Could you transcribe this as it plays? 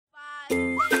Five,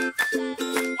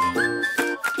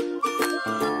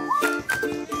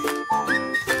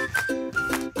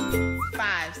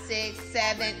 six,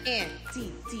 seven, and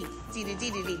T T T T T T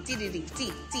T T T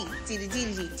T T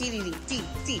T T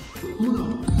T.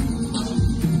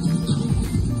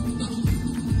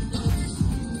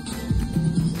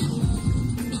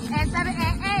 And 7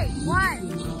 and 8.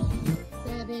 1,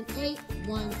 7, 8.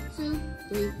 1, 2,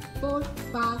 3, 4,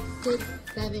 5, 6,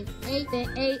 7, 8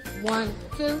 and 8. 1,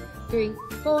 2, 3,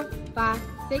 4, 5,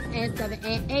 6 and 7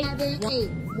 and 8. 7, 8.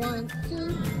 1,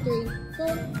 2, 3,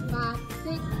 4, 5,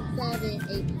 6, 7,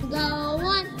 8. Go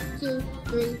 1, 2,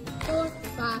 3, 4,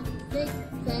 5, 6,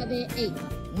 7, 8.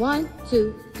 1,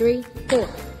 2, 3, 4,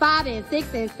 5 and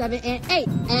 6 and 7 and 8.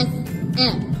 S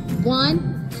M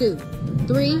 1, 2,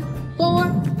 3,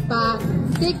 4, 5,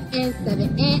 6 and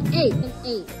 7 and 8. And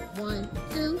 8. 1,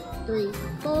 2, 3,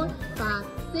 4, 5,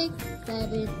 6,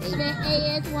 7, 8. And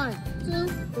A is 1, 2,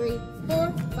 3,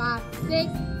 4, 5, 6,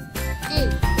 8.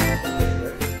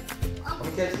 I'm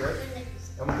gonna catch you, right?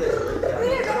 I'm gonna catch you,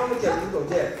 right? I'm gonna catch you. You go,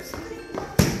 jab.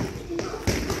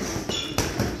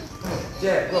 Come on,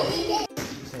 jab, go.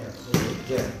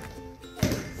 Jab.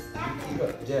 Keep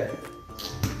up, jab.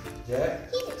 Jab.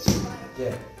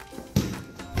 Jab.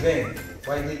 Bang.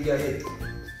 Why you think you got hit?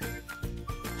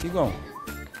 Keep going.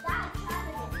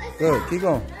 Good, keep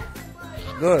going.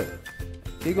 Good.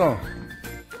 Keep going.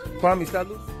 Kwame, stop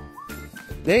loose.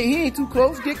 He ain't too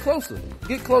close. Get closer.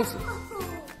 Get closer.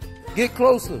 Get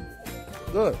closer.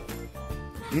 Good.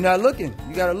 You're not looking.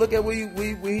 You gotta look at where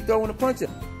he throwing the punch at.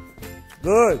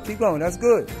 Good. Keep going. That's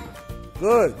good.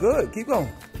 Good. Good. Keep going.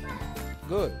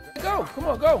 Good. Go. Come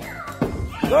on. Go.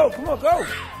 Go. Come on. Go.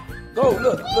 Go.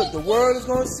 Look. The world is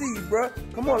gonna see you, bro.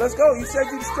 Come on. Let's go. You said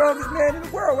you're the strongest man in the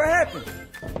world. What happened?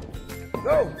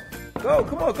 Go. Go.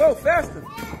 Come on. Go faster.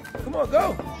 Come on.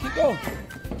 Go. Keep going.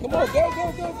 Come on. Go.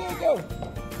 Go. Go. Go. Go.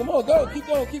 Come on. Go. Keep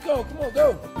going. Keep going. Come on.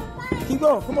 Go. Keep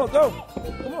going. Come on. Go.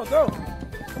 Come on. Go.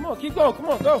 Come on. Keep going. Come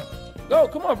on. Go. Go.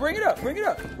 Come on. Bring it up. Bring it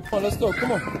up. Come on. Let's go.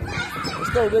 Come on. Let's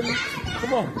go, baby.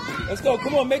 Come on. Let's go.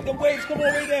 Come on. Make them waves. Come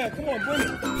on. Way down. Come on. Bring it.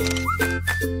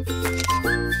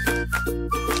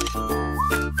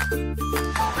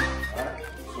 Alright.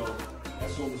 So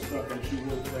that's all the stuff that you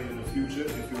will play in the future.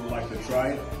 If you would like to try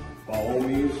it, by all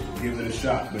means, give it a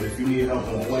shot. But if you need help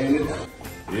on playing it,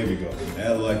 here we go.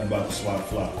 Act like you're about to swat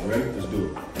flop. Ready? Let's do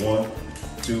it. 1,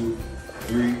 2,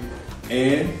 3,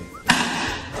 and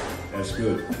that's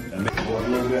good. Now make it go a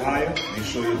little bit higher. Make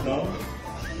sure your thumb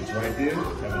is right there.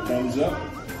 Have a thumbs up.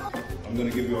 I'm gonna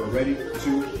give you a ready,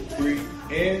 2, 3,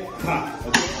 and hop.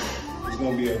 Okay? It's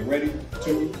gonna be a ready,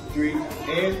 2, 3,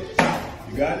 and hop.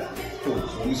 You got it? Cool.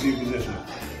 So let me see your position.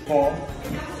 Palm.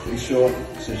 Make sure,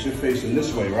 since you're facing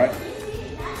this way, right?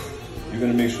 You're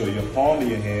gonna make sure your palm of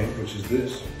your hand, which is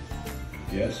this,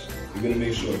 yes, you're gonna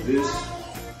make sure this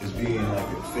is being like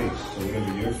your face. So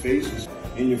whatever your face is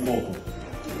in your focal.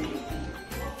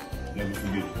 Never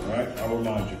forget, all right? I'll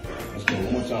remind you. Let's go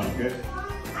one more time, okay?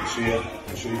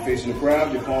 Make sure you're facing the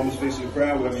crowd. Your palm is facing the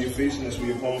crowd. Whatever you're facing, that's where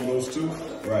your palm goes to.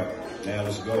 Right, now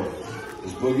let's go.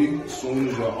 Let's boogie. As soon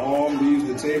as your arm leaves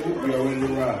the table, we are ready to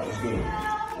ride. Let's do it.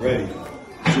 Ready,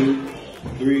 2,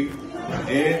 3,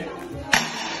 and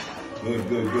good,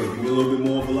 good, good. Give me a little bit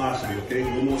more velocity, okay? A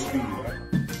little more speed, all right?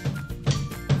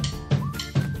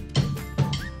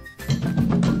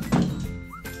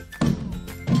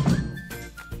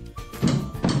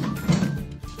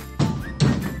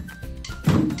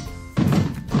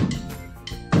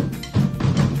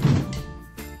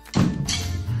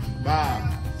 Five,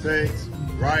 6,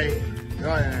 right,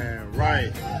 and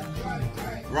right,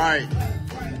 right,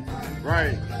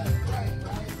 right.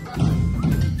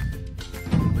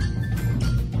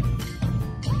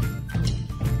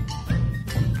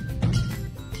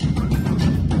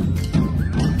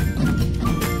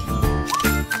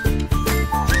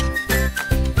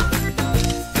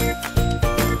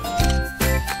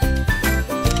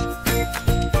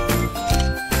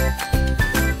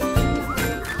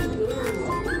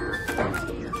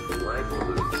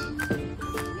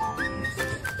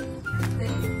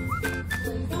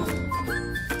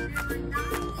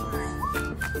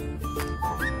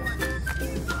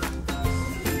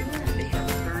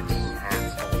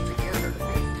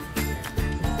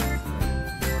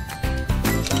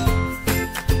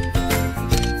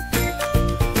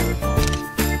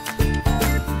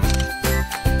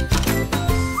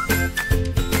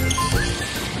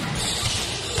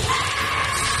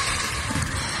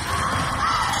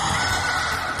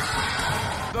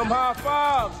 High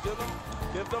fives.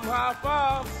 Give them high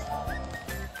fives.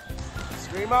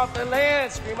 Scream out the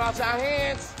land. Scream out your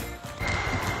hands.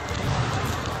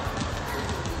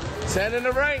 10 in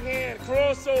the right hand,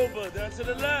 crossover, down to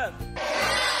the left.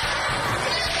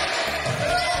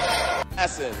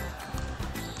 Passing.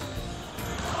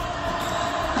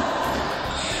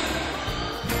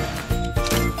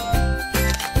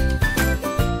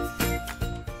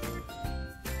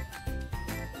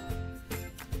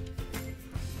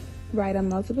 Write a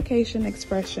multiplication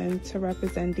expression to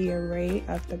represent the array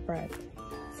of the bread.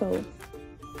 So,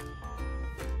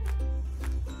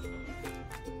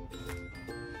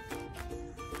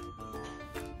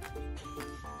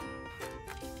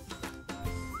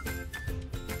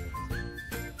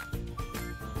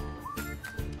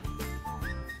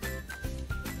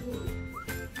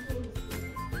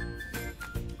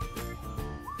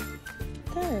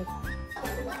 good.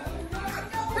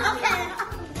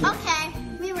 Okay,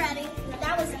 we ready.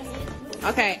 That was easy.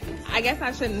 Okay, I guess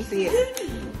I shouldn't see it.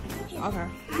 Okay.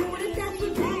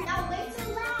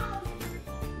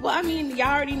 Well, I mean, y'all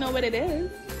already know what it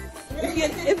is.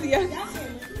 It's your.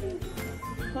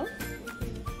 Huh?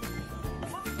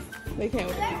 They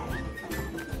can't. A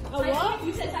what?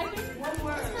 You said typing? One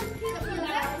word.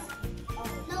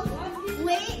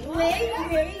 Wait.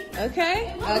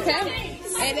 Okay.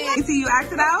 And then you see you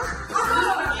acted out.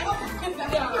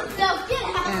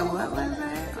 And what was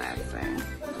that? Let's see.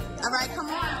 All right, come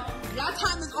on. Y'all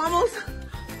time is almost.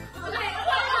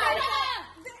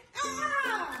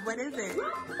 What is it?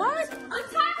 What?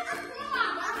 Okay.